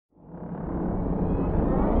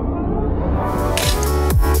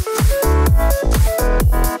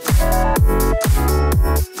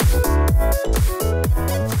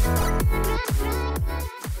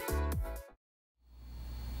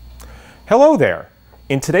Hello there!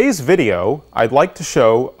 In today's video, I'd like to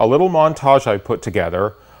show a little montage I put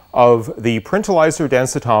together of the Printalyzer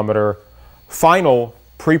Densitometer final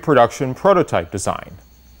pre-production prototype design.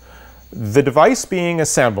 The device being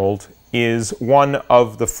assembled is one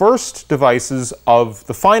of the first devices of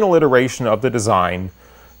the final iteration of the design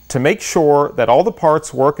to make sure that all the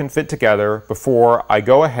parts work and fit together before I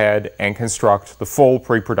go ahead and construct the full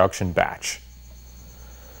pre-production batch.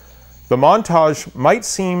 The montage might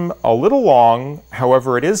seem a little long,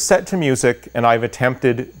 however it is set to music and I've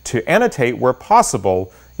attempted to annotate where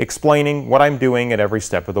possible, explaining what I'm doing at every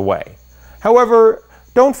step of the way. However,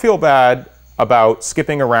 don't feel bad about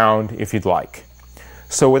skipping around if you'd like.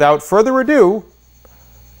 So without further ado,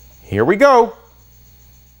 here we go!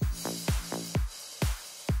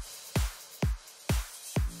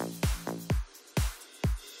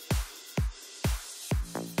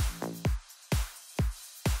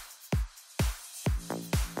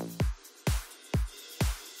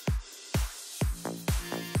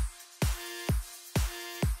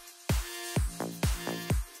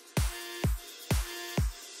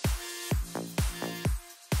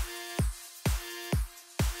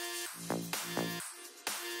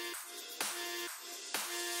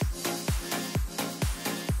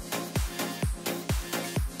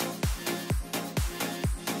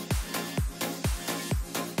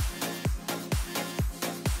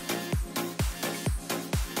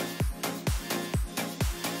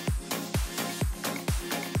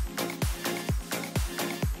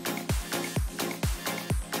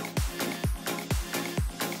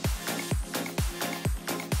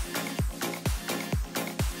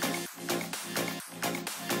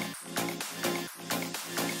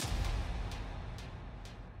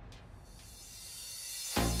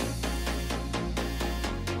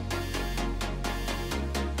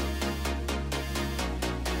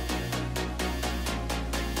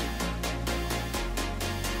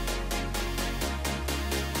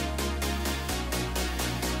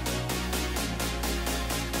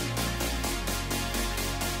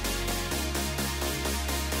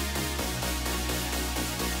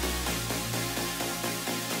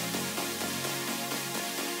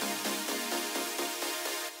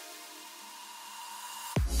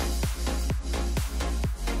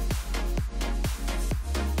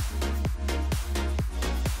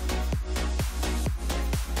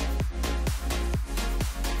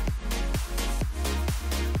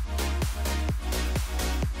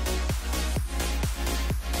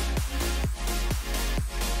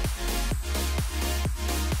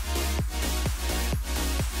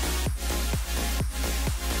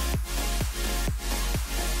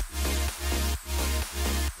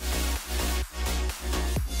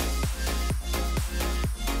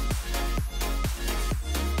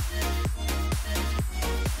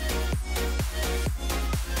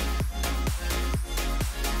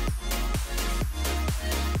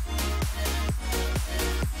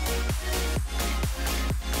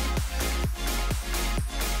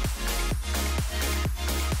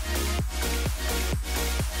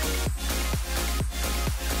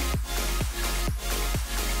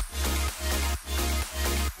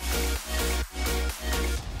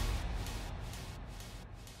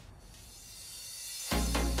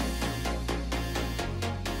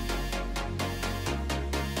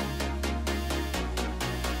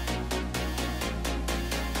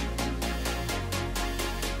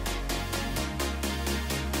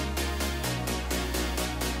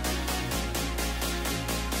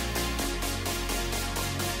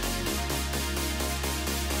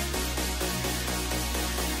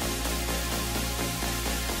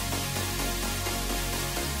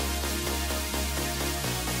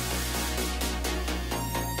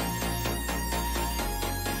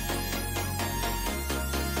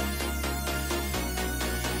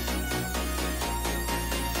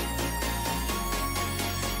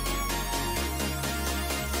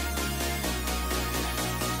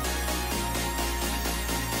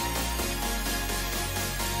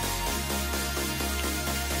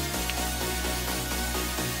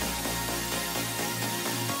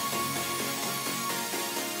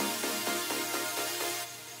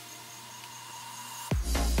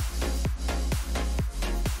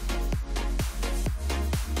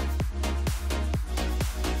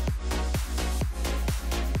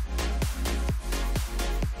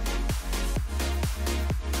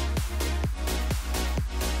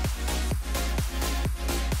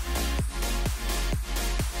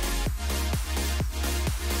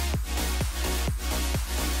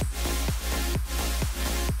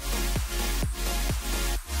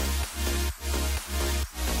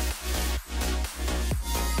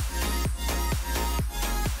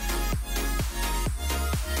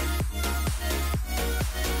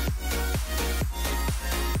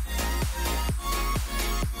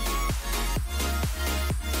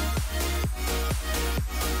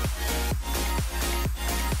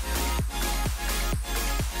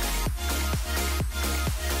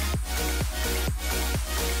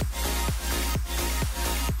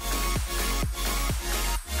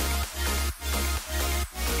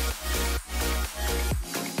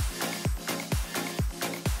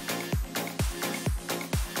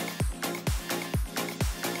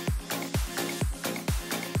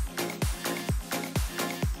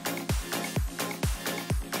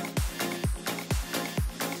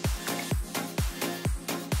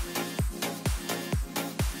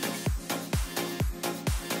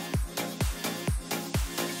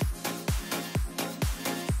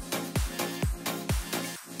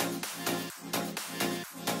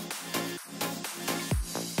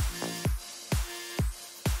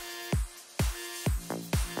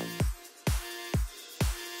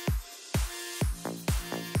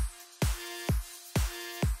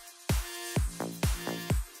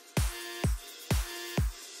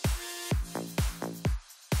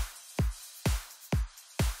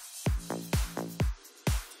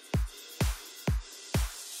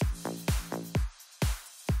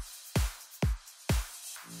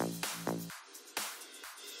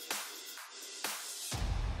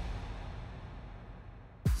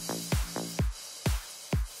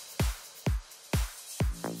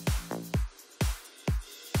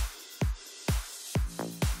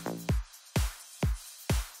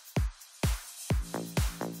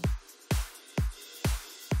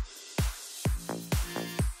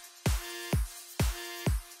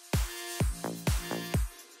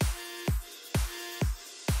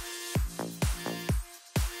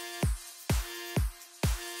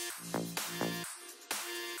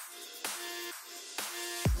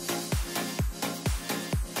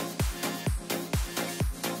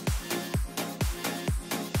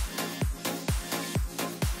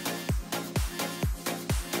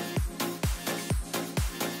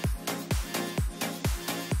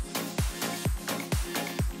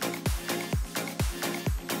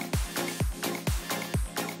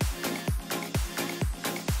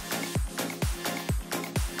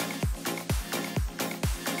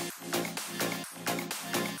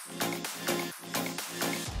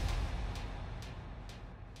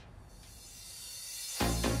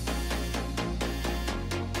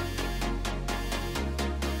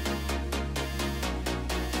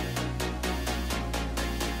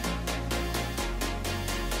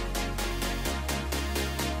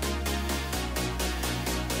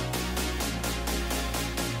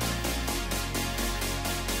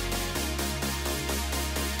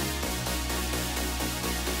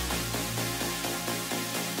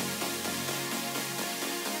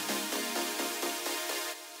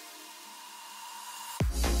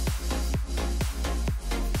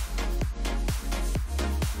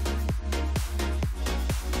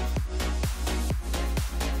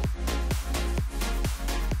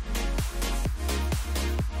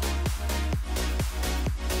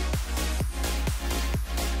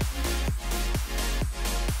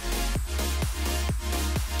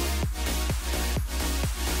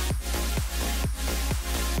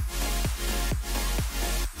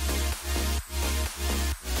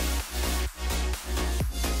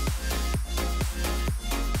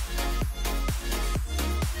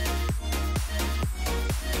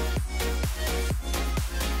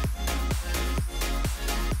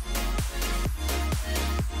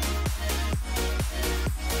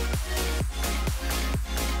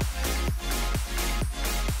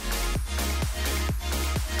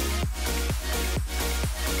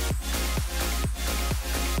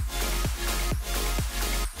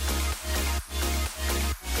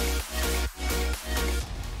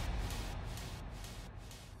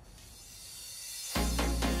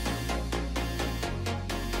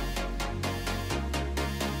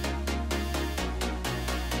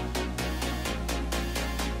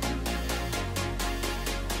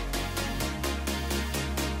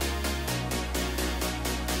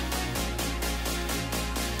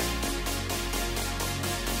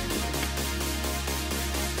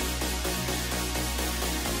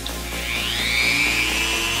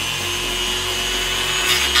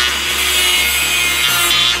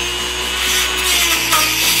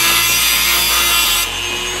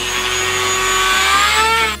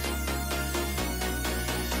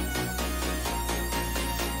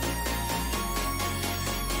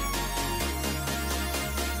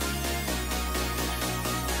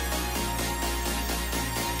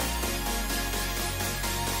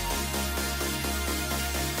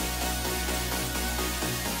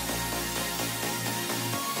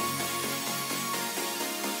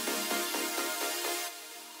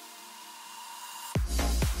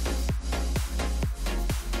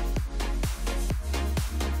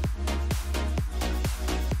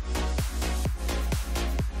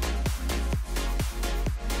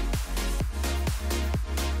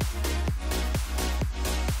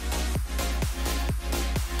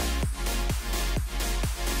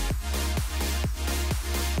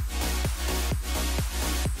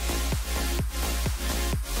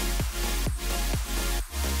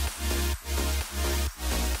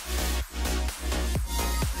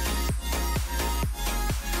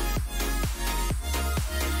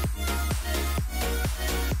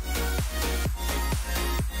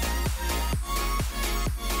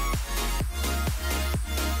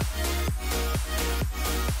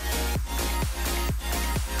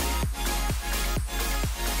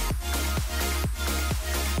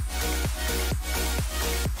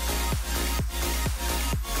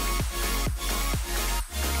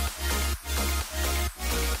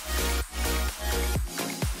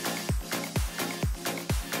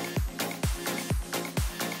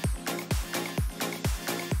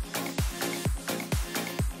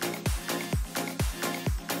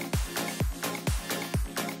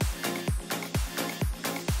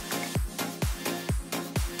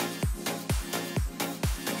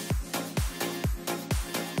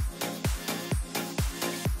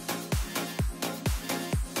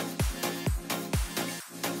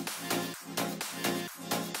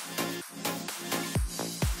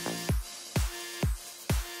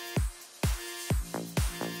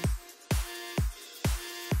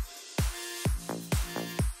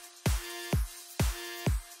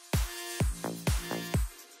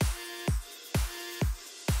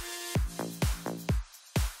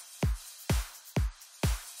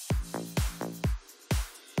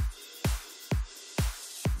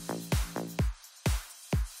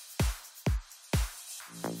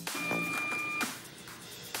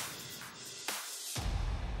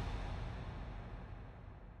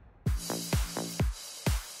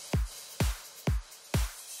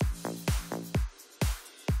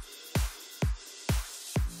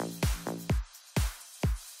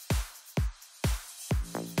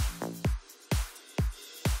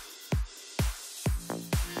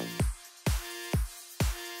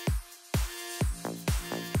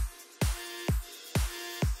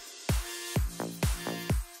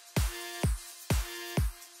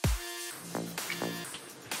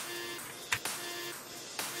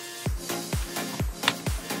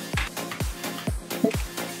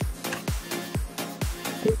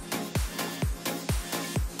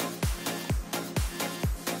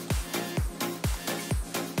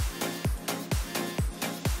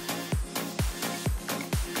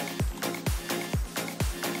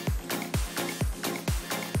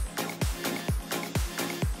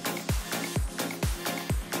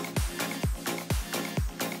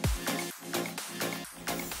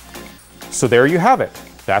 So there you have it.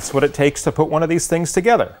 That's what it takes to put one of these things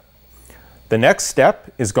together. The next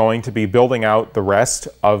step is going to be building out the rest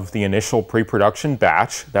of the initial pre-production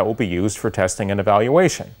batch that will be used for testing and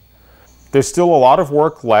evaluation. There's still a lot of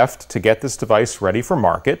work left to get this device ready for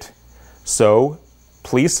market, so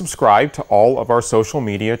please subscribe to all of our social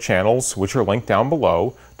media channels, which are linked down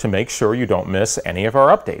below, to make sure you don't miss any of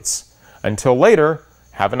our updates. Until later,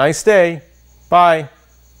 have a nice day. Bye.